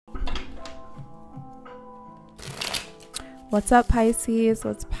What's up, Pisces?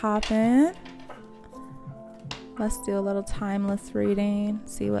 What's poppin'? Let's do a little timeless reading.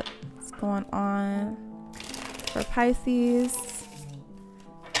 See what's going on for Pisces.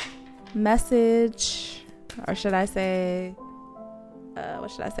 Message, or should I say, what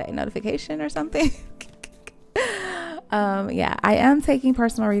should I say? Notification or something? Yeah, I am taking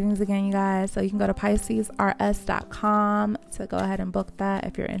personal readings again, you guys. So you can go to PiscesRS.com to go ahead and book that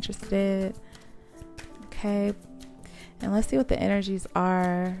if you're interested. Okay. And let's see what the energies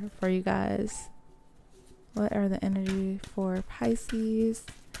are for you guys. What are the energy for Pisces?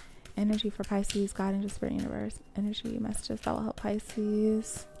 Energy for Pisces, God, Angel, Spirit, Universe. Energy, messages that will help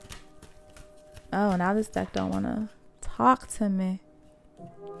Pisces. Oh, now this deck don't want to talk to me.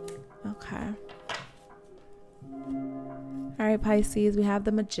 Okay. All right, Pisces, we have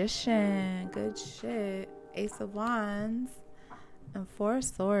the Magician. Good shit. Ace of Wands and Four of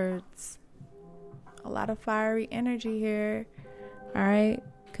Swords. A lot of fiery energy here. All right.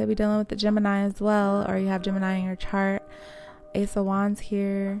 Could be dealing with the Gemini as well, or you have Gemini in your chart. Ace of Wands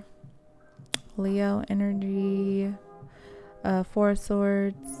here. Leo energy. Four of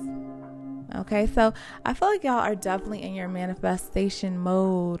Swords. Okay, so I feel like y'all are definitely in your manifestation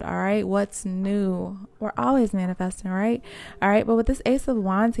mode. All right, what's new? We're always manifesting, right? All right, but with this Ace of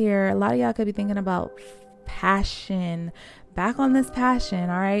Wands here, a lot of y'all could be thinking about passion. Back on this passion,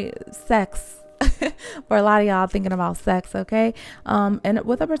 all right? Sex. For a lot of y'all thinking about sex, okay? And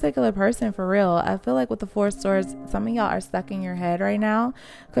with a particular person, for real, I feel like with the Four of Swords, some of y'all are stuck in your head right now.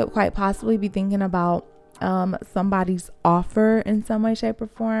 Could quite possibly be thinking about somebody's offer in some way, shape, or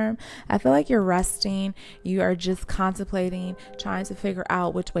form. I feel like you're resting. You are just contemplating, trying to figure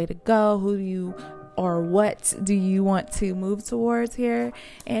out which way to go, who you or what do you want to move towards here.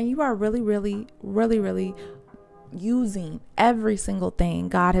 And you are really, really, really, really using every single thing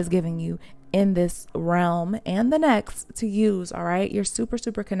God has given you in this realm and the next to use. All right, you're super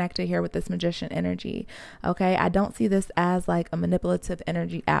connected here with this Magician energy. Okay, I don't see this as like a manipulative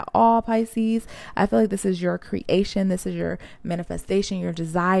energy at all, Pisces. I feel like this is your creation, this is your manifestation, your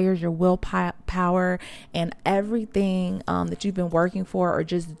desires, your willpower, and everything that you've been working for or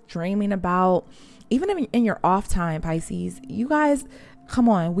just dreaming about. Even in your off time, Pisces, you guys, come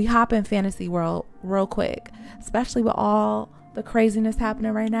on, we hop in fantasy world real quick, especially with all the craziness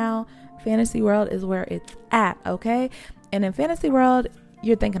happening right now. Fantasy world is where it's at, okay? And in fantasy world,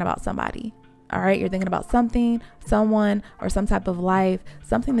 you're thinking about somebody, all right? You're thinking about something, someone, or some type of life,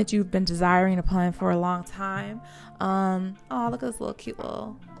 something that you've been desiring to plan for a long time. Oh, look at this little cute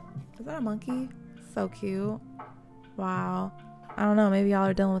little, is that a monkey? So cute. Wow. I don't know, maybe y'all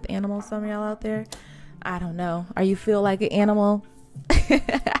are dealing with animals, some of y'all out there. I don't know. Are you feel like an animal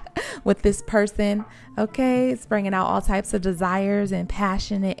with this person? Okay, it's bringing out all types of desires and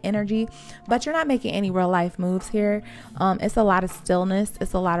passionate energy, but you're not making any real life moves here. It's a lot of stillness,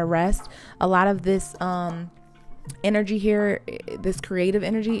 it's a lot of rest. A lot of this energy here, this creative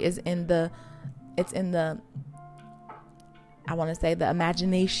energy is in the I want to say the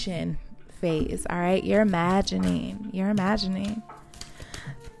imagination phase. All right, you're imagining.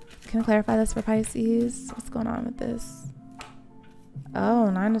 Can I clarify this for Pisces? What's going on with this? Oh,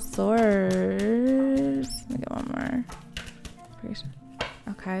 Nine of Swords. Let me get one more.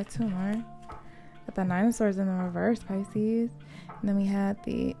 Okay, two more. Got the Nine of Swords in the reverse, Pisces. And then we had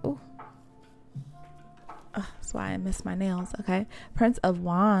the, that's why I missed my nails. Okay. Prince of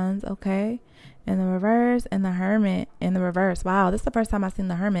Wands. Okay. In the reverse, and the Hermit in the reverse. Wow, this is the first time I've seen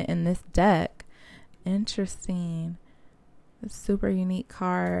the Hermit in this deck. Interesting. A super unique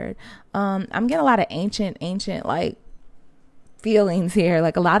card. I'm getting a lot of ancient like feelings here.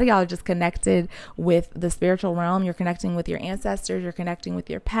 Like a lot of y'all are just connected with the spiritual realm. You're connecting with your ancestors. You're connecting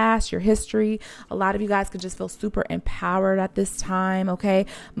with your past, your history. A lot of you guys could just feel super empowered at this time. Okay.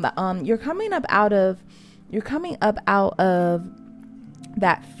 But you're coming up out of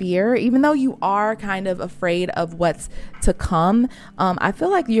that fear, even though you are kind of afraid of what's to come. I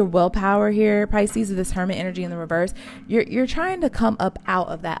feel like your willpower here, Pisces, with this Hermit energy in the reverse, you're trying to come up out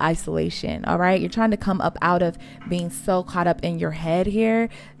of that isolation. All right, you're trying to come up out of being so caught up in your head here,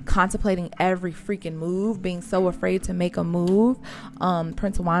 contemplating every freaking move, being so afraid to make a move.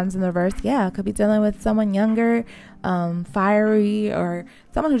 Prince of Wands in the reverse, yeah, could be dealing with someone younger, fiery, or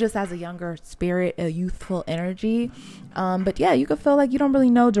someone who just has a younger spirit, a youthful energy. But yeah, you could feel like you don't really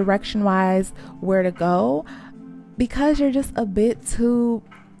know direction wise where to go because you're just a bit too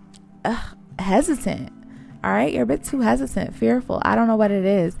hesitant. All right, you're a bit too hesitant, fearful. I don't know what it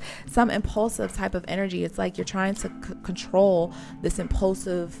is. Some impulsive type of energy. It's like you're trying to control this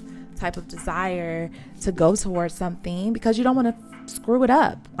impulsive type of desire to go towards something because you don't want to screw it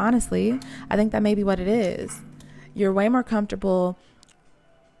up. Honestly, I think that may be what it is. you're way more comfortable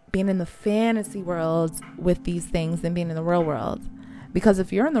being in the fantasy world with these things than being in the real world. Because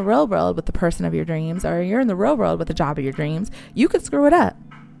if you're in the real world with the person of your dreams, or you're in the real world with the job of your dreams, you could screw it up.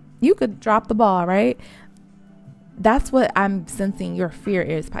 You could drop the ball, right? That's what I'm sensing your fear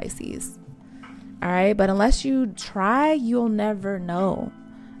is, Pisces. All right. But unless you try, you'll never know.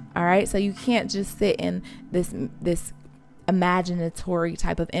 All right. So you can't just sit in this imaginatory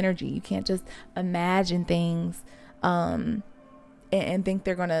type of energy. You can't just imagine things and think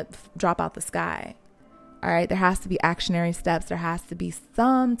they're going to drop out the sky. All right. There has to be actionary steps. There has to be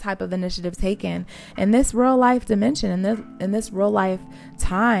some type of initiative taken in this real life dimension, in this real life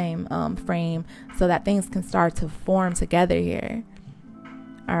time frame, so that things can start to form together here.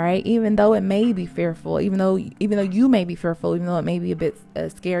 All right. Even though it may be fearful, even though you may be fearful, even though it may be a bit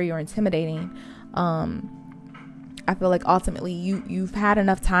scary or intimidating, I feel like ultimately you've had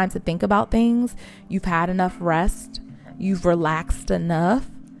enough time to think about things. You've had enough rest. You've relaxed enough.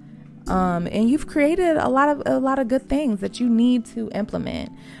 And you've created a lot of good things that you need to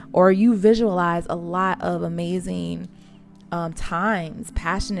implement, or you visualize a lot of amazing times,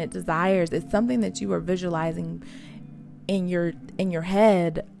 passionate desires. It's something that you are visualizing in your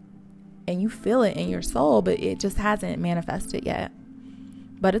head, and you feel it in your soul, but it just hasn't manifested yet.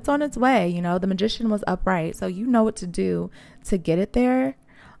 But it's on its way. You know, the Magician was upright, so you know what to do to get it there.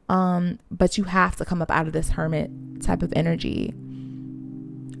 But you have to come up out of this Hermit type of energy.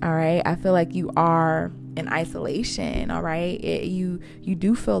 All right. I feel like you are in isolation. All right. You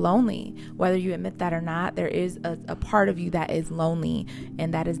do feel lonely, whether you admit that or not. There is a part of you that is lonely,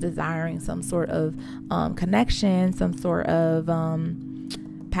 and that is desiring some sort of connection, some sort of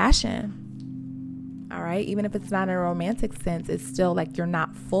passion. All right. Even if it's not in a romantic sense, it's still like you're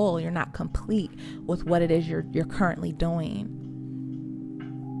not full. You're not complete with what it is you're currently doing.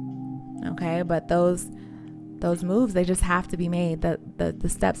 Okay. But those moves, they just have to be made. The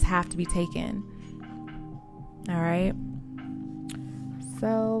steps have to be taken. All right.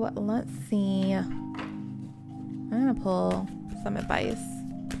 So let's see. I'm going to pull some advice.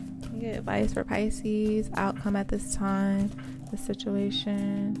 Get advice for Pisces. Outcome at this time. The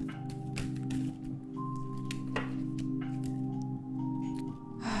situation.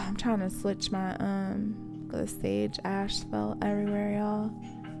 I'm trying to switch my the sage ash spell everywhere, y'all.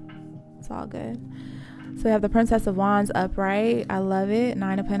 It's all good. So we have the Princess of Wands upright. I love it.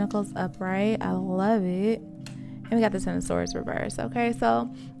 9 of Pentacles upright. I love it. And we got the 10 of Swords reverse. Okay, so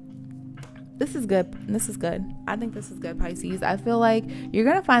this is good. This is good. I think this is good, Pisces. I feel like you're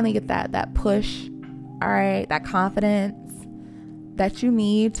going to finally get that push. All right, that confidence that you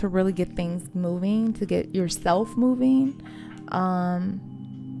need to really get things moving, to get yourself moving.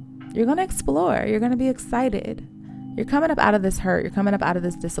 You're going to explore. You're going to be excited. You're coming up out of this hurt. You're coming up out of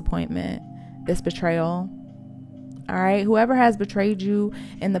this disappointment, this betrayal. All right. Whoever has betrayed you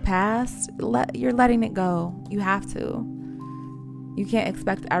in the past, you're letting it go. You have to. You can't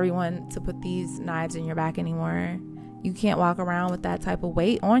expect everyone to put these knives in your back anymore. You can't walk around with that type of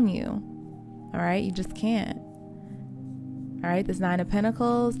weight on you. All right. You just can't. All right. This 9 of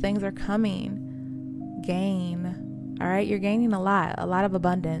Pentacles, things are coming. Gain. All right. You're gaining a lot of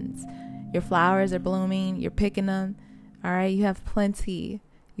abundance. Your flowers are blooming. You're picking them. All right. You have plenty.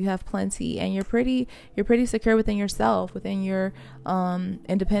 You have plenty, and you're pretty secure within yourself, within your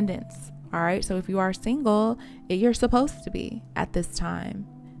independence. All right. So if you are single, you're supposed to be at this time,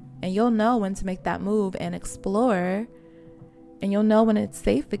 and you'll know when to make that move and explore, and you'll know when it's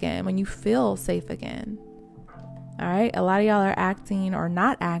safe again, when you feel safe again. All right. A lot of y'all are acting or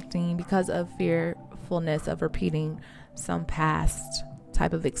not acting because of fearfulness of repeating some past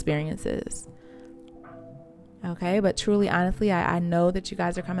type of experiences. Okay, but truly, honestly, I know that you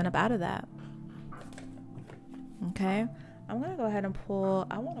guys are coming up out of that. Okay, I'm going to go ahead and pull.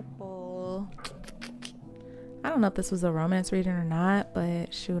 I want to pull. I don't know if this was a romance reading or not,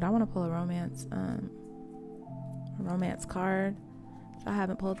 but shoot, I want to pull a romance card. I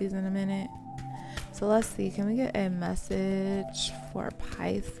haven't pulled these in a minute. So let's see. Can we get a message for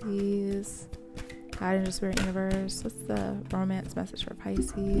Pisces? Guidance, Spirit, Universe. What's the romance message for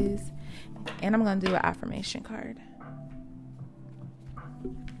Pisces? And I'm going to do an affirmation card.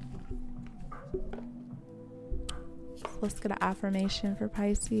 Let's get an affirmation for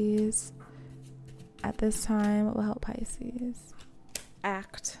Pisces. At this time, what will help Pisces?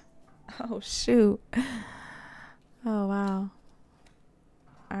 Act. Oh, shoot. Oh, wow.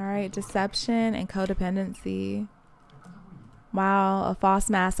 All right. Deception and codependency. Wow, a false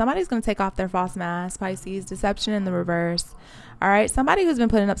mask. Somebody's going to take off their false mask, Pisces. Deception in the reverse. All right, somebody who's been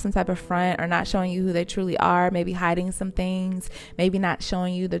putting up some type of front or not showing you who they truly are, maybe hiding some things, maybe not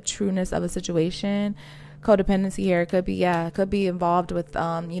showing you the trueness of a situation. codependency here. It could be, it could be involved with,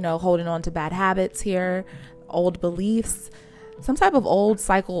 holding on to bad habits here, old beliefs, some type of old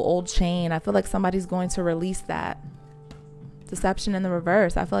cycle, old chain. I feel like somebody's going to release that. Deception in the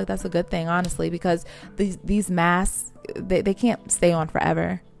reverse. I feel like that's a good thing, honestly, because these masks, they can't stay on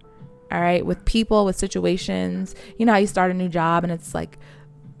forever. All right. With people, with situations, you know how you start a new job and it's like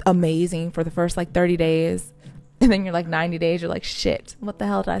amazing for the first like 30 days. And then you're like 90 days, you're like, shit, what the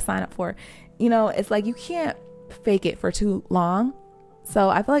hell did I sign up for? You know, it's like you can't fake it for too long. So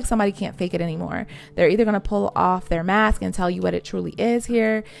I feel like somebody can't fake it anymore. They're either going to pull off their mask and tell you what it truly is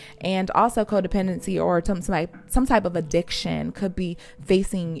here. And also codependency or some type of addiction could be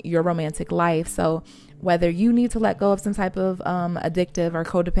facing your romantic life. So whether you need to let go of some type of addictive or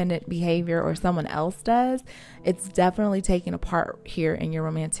codependent behavior or someone else does, it's definitely taking a part here in your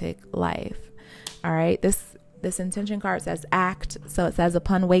romantic life. All right. This intention card says act. So it says,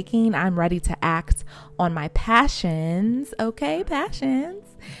 upon waking, I'm ready to act on my passions. Okay, passions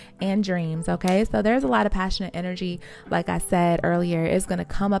and dreams. Okay, so there's a lot of passionate energy. Like I said earlier, it's going to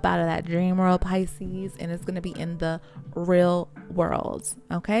come up out of that dream world, Pisces, and it's going to be in the real world.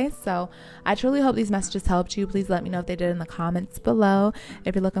 Okay, so I truly hope these messages helped you. Please let me know if they did in the comments below.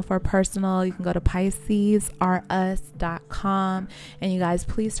 If you're looking for personal, you can go to PiscesRus.com. And you guys,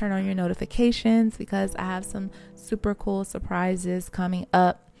 please turn on your notifications because I have some super cool surprises coming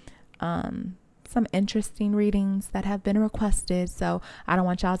up. Some interesting readings that have been requested. So I don't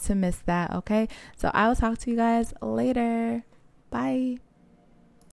want y'all to miss that. Okay. So I will talk to you guys later. Bye.